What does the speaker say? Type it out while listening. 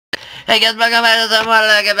Hey guys, welcome back to some more.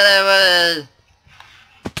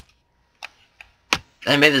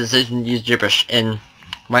 I made the decision to use gibberish in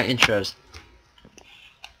my intros.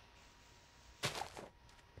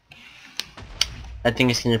 I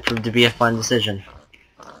think it's going to prove to be a fun decision.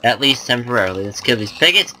 At least temporarily. Let's kill these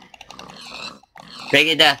piglets.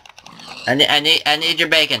 Piggy death. I need your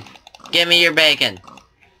bacon. Give me your bacon.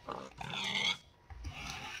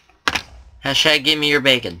 Hashtag give me your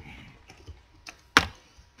bacon.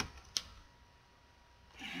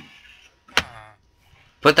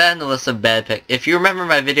 Put that in the list of bad pick. If you remember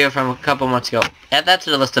my video from a couple months ago, add that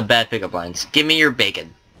to the list of bad pickup lines. Give me your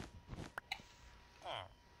bacon.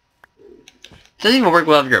 Doesn't even work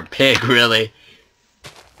well if you're a pig, really.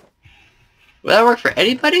 Will that work for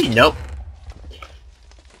anybody? Nope.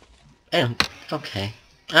 Okay.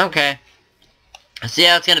 Okay. Let's see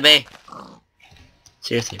how it's gonna be.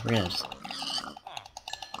 Seriously, we're gonna just...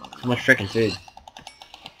 So much frickin' food.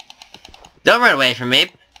 Don't run away from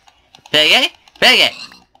me. Piggy? Piggy!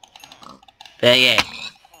 Piggy.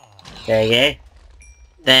 Piggy.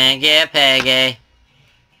 Thank you, Piggy.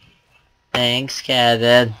 Thanks,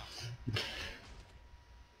 Kevin.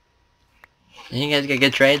 You guys get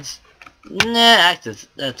good trades? Nah,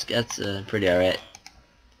 that's pretty alright.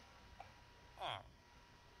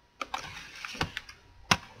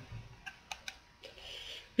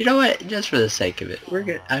 You know what? Just for the sake of it, we're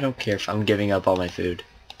good. I don't care if I'm giving up all my food.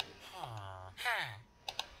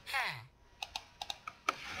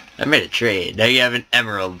 I made a trade. Now you have an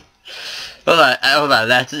emerald. Hold on.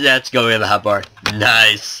 That's going in the hotbar.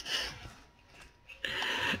 Nice.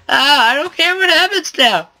 I don't care what happens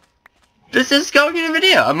now. This is going in a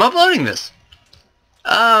video. I'm uploading this.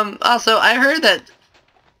 Also, I heard that...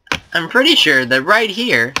 I'm pretty sure that right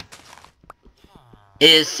here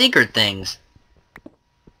is secret things.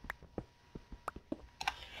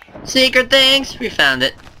 Secret things! We found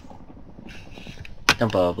it.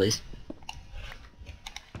 Don't blow up, please.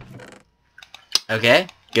 Okay,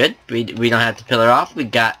 good. We don't have to pillar off. We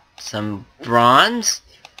got some bronze.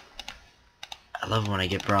 I love when I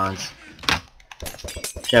get bronze.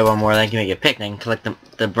 Show one more, then I can make a pick, and I can collect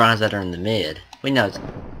the bronze that are in the mid. Wait, no, it's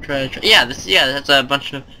treasure. Yeah, that's a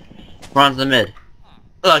bunch of bronze in the mid.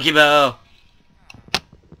 Lucky bow.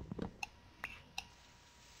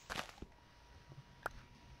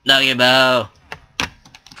 Lucky bow.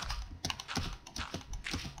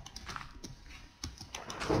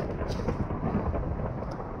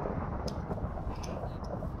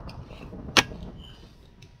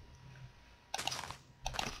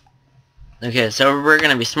 Okay, so we're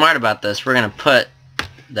gonna be smart about this. We're gonna put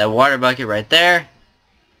that water bucket right there.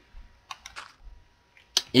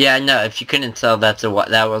 Yeah, no, if you couldn't tell, that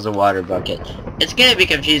was a water bucket. It's gonna be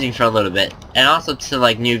confusing for a little bit, and also to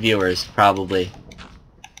like new viewers probably.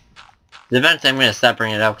 Eventually, I'm gonna stop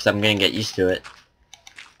bringing it up because I'm gonna get used to it.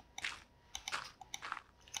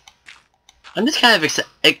 I'm just kind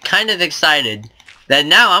of excited that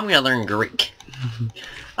now I'm gonna learn Greek.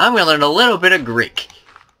 I'm gonna learn a little bit of Greek.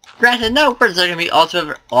 Granted, no words are gonna be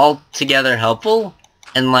altogether helpful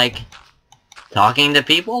and like talking to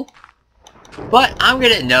people, but I'm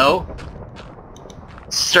gonna know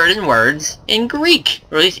certain words in Greek,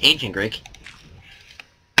 or at least ancient Greek.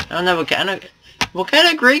 I don't know what kind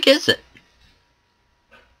of Greek is it?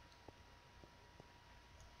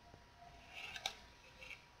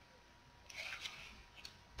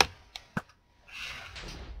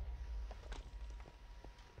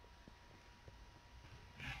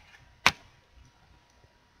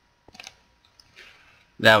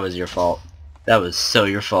 That was your fault. That was so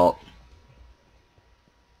your fault.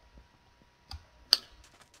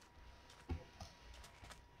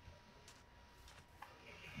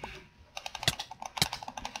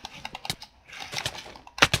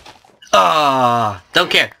 Ah,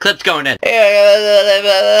 don't care. Clip's going in.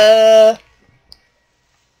 I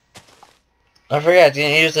forgot.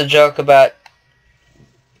 Didn't use the joke about.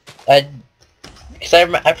 I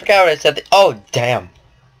forgot what I said. Oh damn.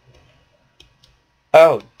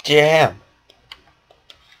 Oh, damn.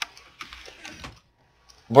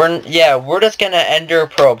 We're just gonna ender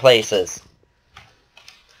pearl places.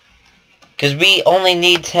 Cause we only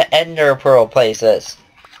need to ender pearl places.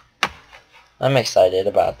 I'm excited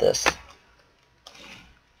about this.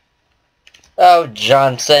 Oh,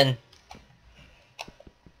 Johnson.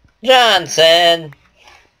 Johnson!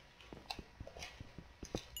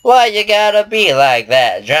 Why you gotta be like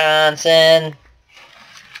that, Johnson?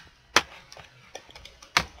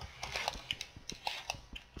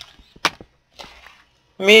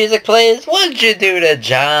 Music plays. What'd you do to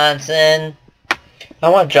Johnson? I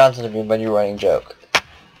want Johnson to be my new running joke.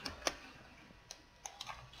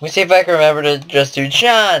 Let me see if I can remember to just do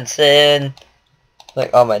Johnson.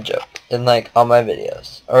 Like all my jokes. In like all my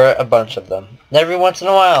videos. Or a bunch of them. Every once in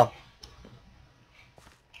a while.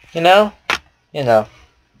 You know? You know.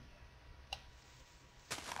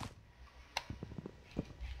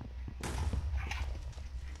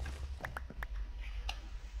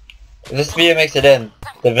 If this video makes it in,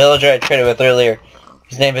 the villager I traded with earlier,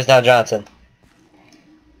 his name is now Johnson.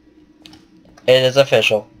 It is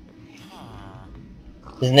official.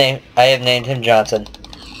 His name, I have named him Johnson.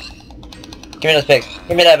 Give me those pigs.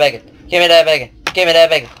 Give me that bacon. Give me that bacon. Give me that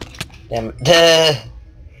bacon. Damn it.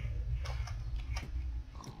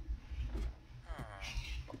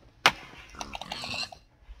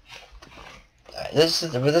 This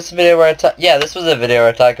is a video where I talk. Yeah, this was a video where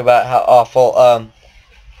I talk about how awful.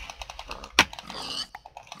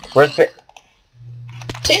 Where's the?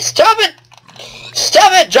 See, stop it!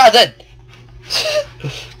 Stop it, Johnson!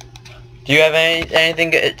 Do you have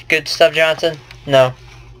anything good stuff, Johnson? No.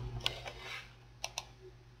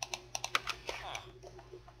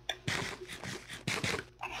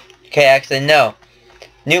 Okay, actually, no.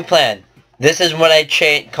 New plan. This is what I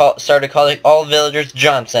started calling all villagers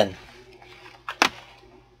Johnson.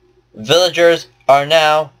 Villagers are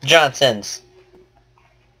now Johnsons.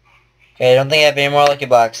 Okay, I don't think I have any more lucky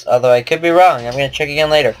blocks, although I could be wrong. I'm gonna check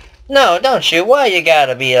again later. No, don't you? Why you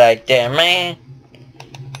gotta be like that, man?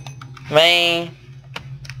 Man.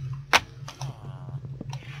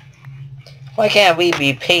 Why can't we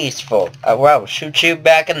be peaceful? Or I will shoot you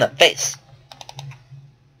back in the face.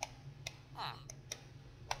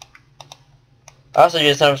 I also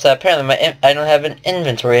just noticed that apparently I don't have an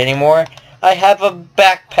inventory anymore. I have a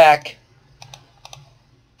backpack.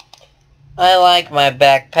 I like my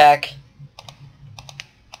backpack.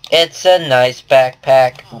 It's a nice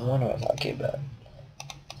backpack. What am I talking about?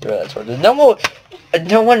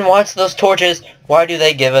 No one wants those torches. Why do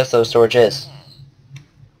they give us those torches?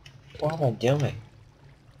 What am I doing?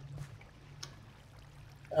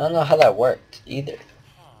 I don't know how that worked either.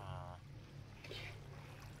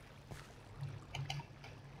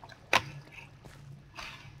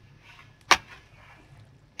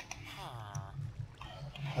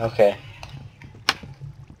 Okay.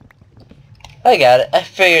 I got it. I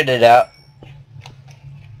figured it out.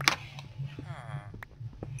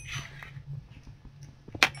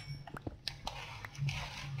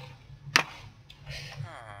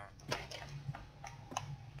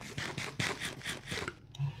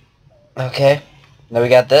 Okay. Now we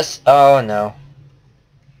got this. Oh no.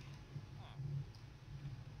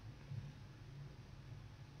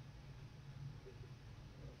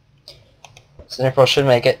 Cinder should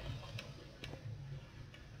make it.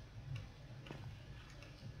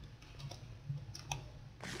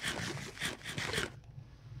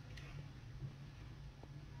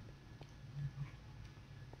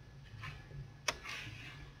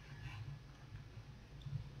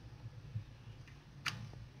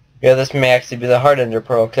 Yeah, this may actually be the hard ender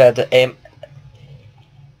pearl, because I had to aim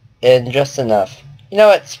in just enough. You know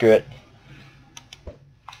what? Screw it.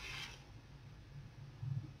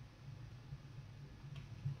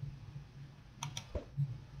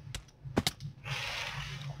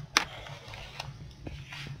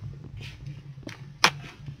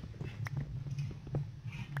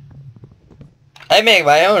 I make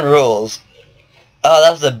my own rules. Oh,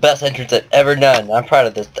 that was the best entrance I've ever done. I'm proud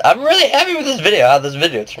of this. I'm really happy with this video, how this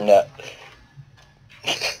video turned out.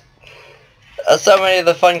 So many of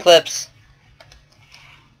the fun clips.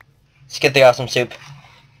 Let's get the awesome soup.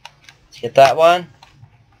 Let's get that one.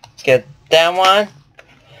 Let's get that one.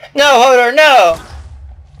 No, Hodor, no!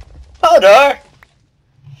 Hodor!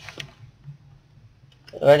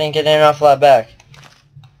 I didn't get an awful lot back.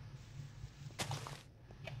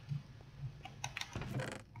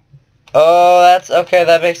 Oh, that's okay.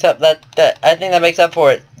 That makes up I think that makes up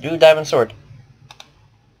for it. Do diamond sword.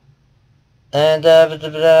 And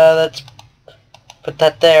let's put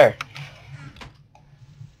that there.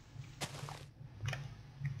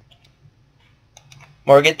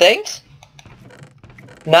 More good things?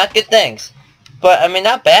 Not good things. But I mean,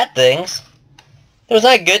 not bad things. There's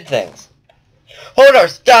not good things. Hodor,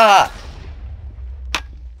 stop!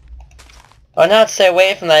 Oh, now stay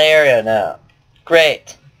away from that area now.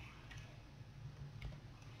 Great.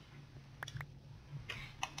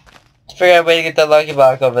 Let's figure out a way to get that lucky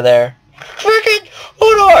block over there. Frickin'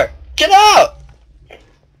 Hodor! Get out!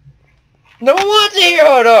 No one wants to hear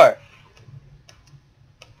Hodor!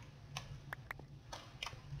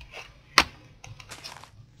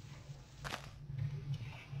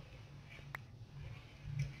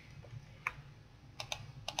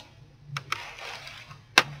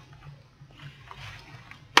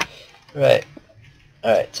 Right.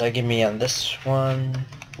 Alright, so give me on this one.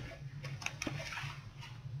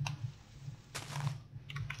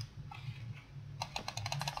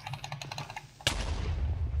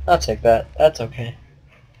 I'll take that. That's okay.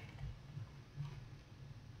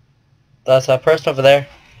 That's a person over there.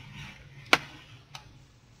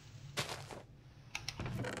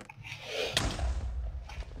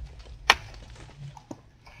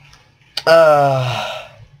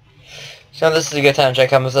 So this is a good time to check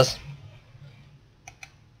how much this.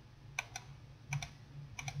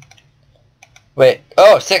 Wait.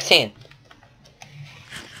 Oh, 16.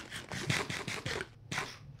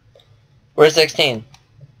 Where's 16?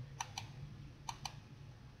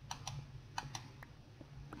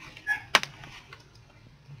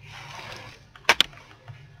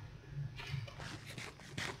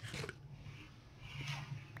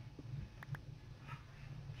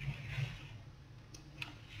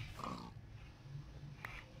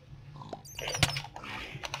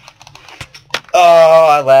 Oh,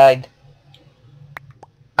 I lagged.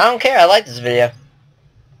 I don't care, I like this video.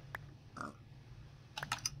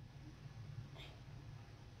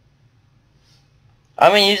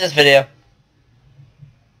 I'm gonna use this video.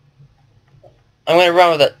 I'm gonna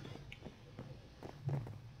run with it.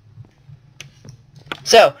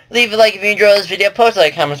 So, leave a like if you enjoyed this video, post a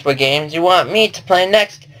like, comments, what games you want me to play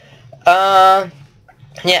next. Yeah,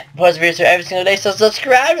 post videos for every single day, so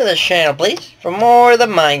subscribe to this channel, please, for more of the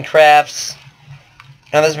Minecrafts.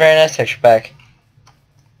 Now this very nice texture pack.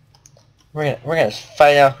 We're gonna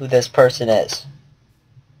find out who this person is.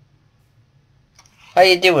 How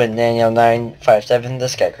you doing, Daniel957?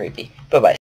 This guy creepy. Bye bye.